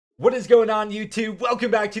What is going on, YouTube?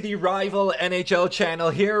 Welcome back to the Rival NHL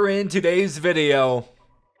channel. Here in today's video,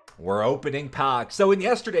 we're opening packs. So in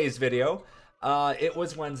yesterday's video, it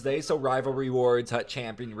was Wednesday, so Rival Rewards, Hut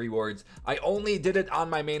Champion Rewards. I only did it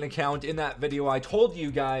on my main account. In that video, I told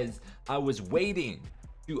you guys I was waiting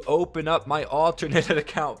to open up my alternate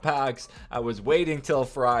account packs. I was waiting till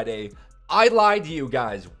Friday. I lied to you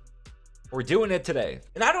guys. We're doing it today.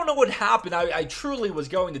 And I don't know what happened. I truly was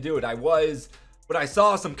going to do it. But I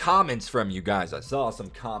saw some comments from you guys. I saw some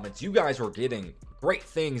comments. You guys were getting great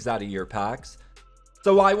things out of your packs.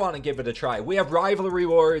 So I want to give it a try. We have Rival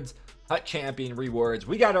Rewards, Hut Champion Rewards.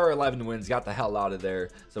 We got our 11 wins, got the hell out of there.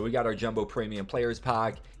 So we got our Jumbo Premium Players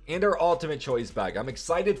Pack and our Ultimate Choice Pack. I'm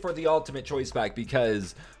excited for the Ultimate Choice Pack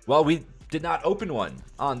because, well, we did not open one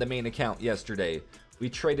on the main account yesterday. We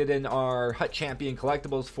traded in our Hut Champion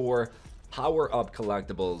collectibles for Power Up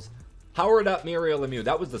collectibles. Powered up Muriel Lemieux.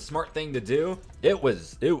 That was the smart thing to do. It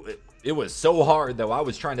was so hard though. I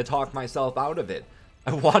was trying to talk myself out of it.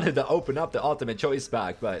 I wanted to open up the Ultimate Choice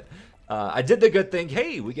Pack, but I did the good thing.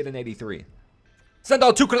 Hey, we get an 83. Send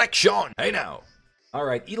all to collection. Hey now. All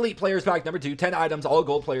right, Elite Players Pack number 2. 10 items, all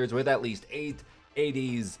gold players with at least 8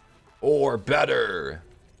 80s or better.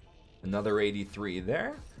 Another 83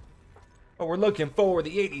 there. Oh, we're looking for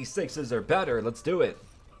the 86s or better. Let's do it.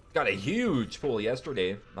 Got a huge pull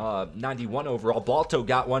yesterday. 91 overall. Balto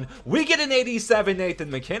got one. We get an 87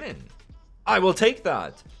 Nathan MacKinnon. I will take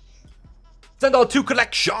that. Send all to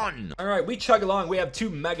collection. All right, we chug along. We have 2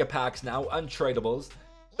 mega packs now, untradables.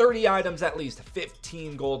 30 items, at least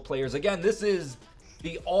 15 gold players. Again, this is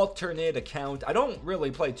the alternate account. I don't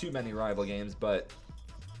really play too many rival games, but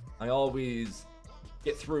I always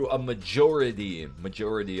get through a majority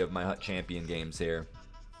of my Hut Champion games here.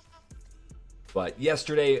 But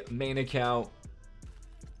yesterday, main account,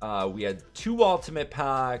 we had 2 ultimate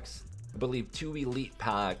packs, I believe 2 elite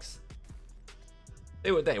packs.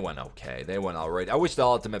 They went okay. They went all right. I wish the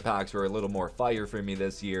ultimate packs were a little more fire for me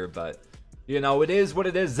this year, but you know, it is what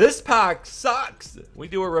it is. This pack sucks. We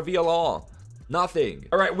do a reveal all. Nothing.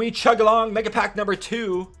 All right, we chug along. Mega pack number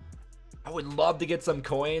 2. I would love to get some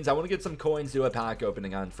coins. I want to get some coins, do a pack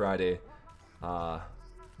opening on Friday.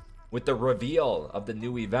 With the reveal of the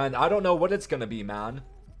new event. I don't know what it's going to be, man.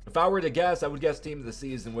 If I were to guess, I would guess team of the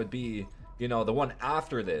season would be, you know, the one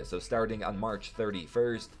after this. So starting on March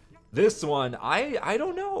 31st. This one, I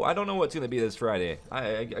don't know. I don't know what's going to be this Friday.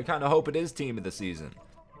 I kind of hope it is team of the season.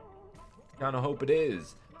 Kind of hope it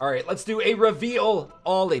is. All right, let's do a reveal.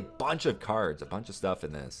 All a bunch of cards, a bunch of stuff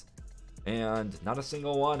in this. And not a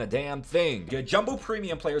single one, a damn thing. Good Jumbo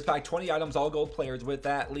Premium Players Pack, 20 items, all gold players with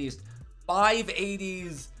at least 5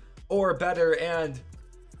 80s or better, and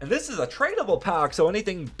this is a tradable pack, so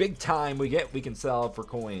anything big time we get, we can sell for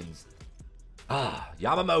coins.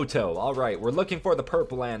 Yamamoto. All right, we're looking for the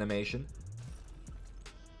purple animation.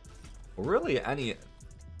 Really, any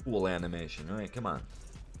cool animation. All right, come on.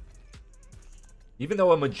 Even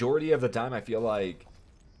though a majority of the time I feel like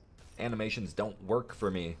animations don't work for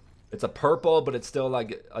me. It's a purple, but it's still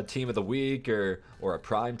like a team of the week or a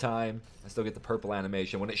prime time. I still get the purple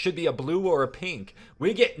animation when it should be a blue or a pink.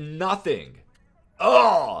 We get nothing.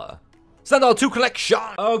 Oh, send all to collection.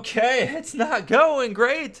 Okay, it's not going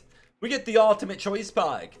great. We get the Ultimate Choice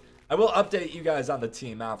Pack. I will update you guys on the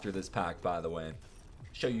team after this pack, by the way.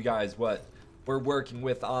 Show you guys what we're working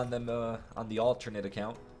with on them on the alternate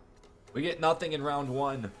account. We get nothing in round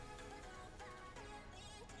 1.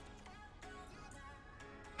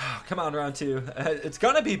 Come on, round 2. It's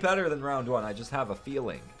gonna be better than round 1. I just have a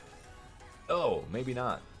feeling. Oh, maybe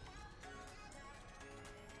not.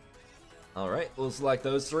 All right, we'll select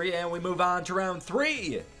those 3 and we move on to round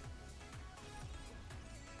 3.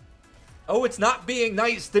 Oh, it's not being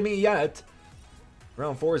nice to me yet.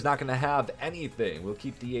 Round 4 is not gonna have anything. We'll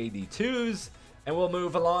keep the 82s and we'll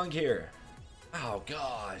move along here. Oh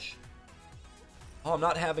gosh. Oh, I'm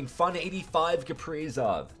not having fun. 85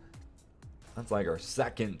 Kaprizov. That's like our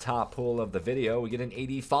second top pull of the video. We get an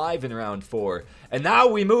 85 in round 4. And now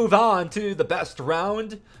we move on to the best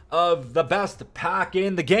round of the best pack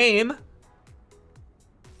in the game.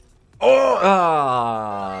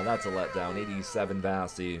 Oh, that's a letdown. 87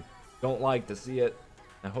 Vasi. Don't like to see it.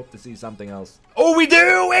 I hope to see something else. Oh, we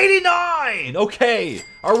do! 89! Okay.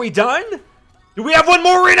 Are we done? Do we have one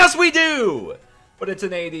more in us? We do! But it's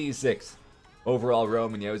an 86. Overall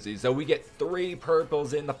Roman Josi. So we get 3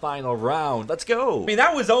 purples in the final round. Let's go. I mean,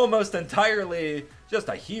 that was almost entirely just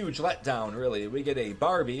a huge letdown, really. We get a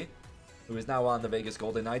Barbie, who is now on the Vegas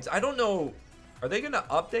Golden Knights. I don't know. Are they going to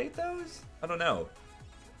update those? I don't know.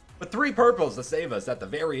 But 3 purples to save us at the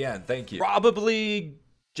very end. Thank you. Probably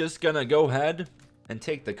just going to go ahead and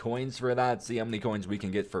take the coins for that. See how many coins we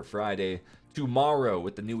can get for Friday. Tomorrow,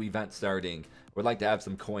 with the new event starting, we'd like to have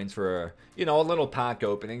some coins for, you know, a little pack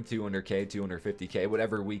opening. 200k, 250k,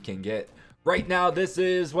 whatever we can get. Right now, this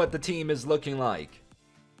is what the team is looking like.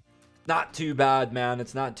 Not too bad, man.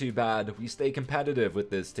 It's not too bad. We stay competitive with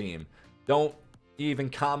this team. Don't even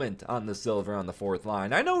comment on the silver on the 4th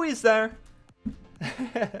line. I know he's there.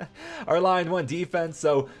 Our line 1 defense.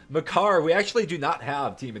 So Makar, we actually do not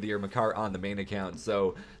have Team of the Year Makar on the main account.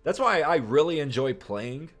 So that's why I really enjoy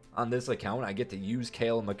playing on this account. I get to use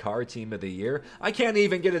Cale Makar Team of the Year. I can't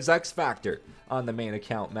even get his X Factor on the main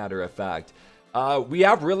account, matter of fact. We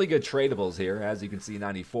have really good tradables here. As you can see,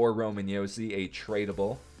 94 Roman Josi, a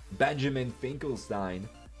tradable. Benjamin Finkelstein,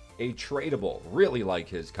 a tradable. Really like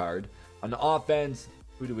his card. On offense,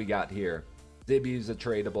 who do we got here? Zibby's a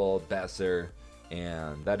tradable, Besser,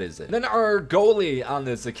 and that is it. Then our goalie on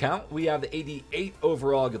this account, we have 88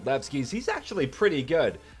 overall Godlewskis. He's actually pretty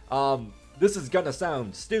good. This is gonna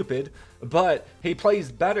sound stupid, but he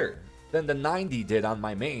plays better than the 90 did on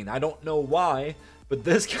my main. I don't know why, but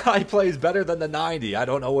this guy plays better than the 90. I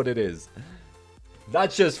don't know what it is.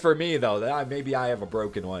 That's just for me, though. Maybe I have a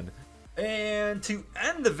broken one. And to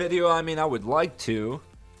end the video, I mean, I would like to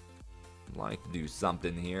do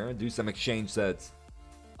something here. Do some exchange sets.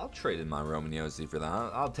 I'll trade in my Roman Josi for that.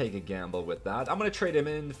 I'll take a gamble with that. I'm going to trade him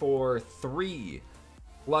in for 3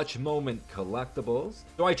 clutch moment collectibles.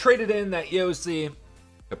 So I traded in that Josi,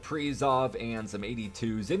 Kaprizov, and some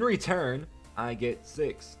 82s. In return, I get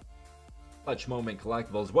 6 clutch moment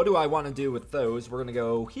collectibles. What do I want to do with those? We're going to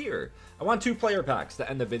go here. I want 2 player packs to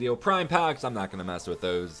end the video. Prime packs, I'm not going to mess with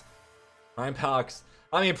those. Prime packs,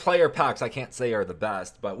 I mean player packs I can't say are the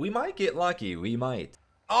best, but we might get lucky. We might.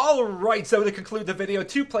 Alright, so to conclude the video,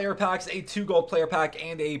 2 player packs, a 2 gold player pack,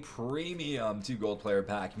 and a premium 2 gold player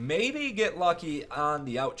pack. Maybe get lucky on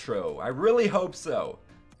the outro. I really hope so.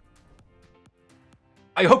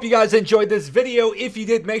 I hope you guys enjoyed this video. If you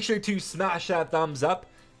did, make sure to smash that thumbs up.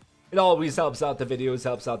 It always helps out the videos,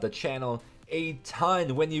 helps out the channel a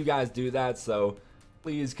ton when you guys do that, so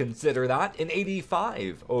please consider that. An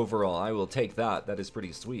 85 overall, I will take that. That is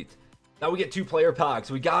pretty sweet. Now we get 2 player packs.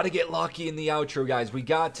 We got to get lucky in the outro, guys. We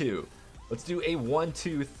got to. Let's do a 1,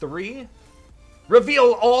 2, 3.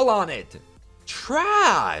 Reveal all on it.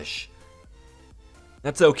 Trash.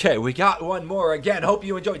 That's okay. We got one more. Again, hope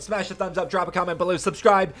you enjoyed. Smash the thumbs up, drop a comment below,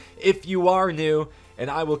 subscribe if you are new, and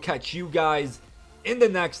I will catch you guys in the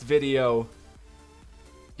next video.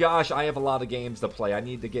 Gosh, I have a lot of games to play. I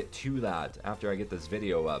need to get to that after I get this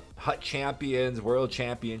video up. Hut Champions, World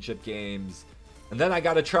Championship games. And then I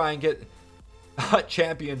got to try and get Hut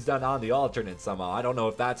Champions done on the alternate somehow. I don't know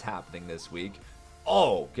if that's happening this week.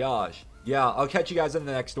 Oh, gosh. Yeah, I'll catch you guys in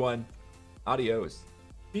the next one. Adios.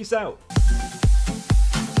 Peace out.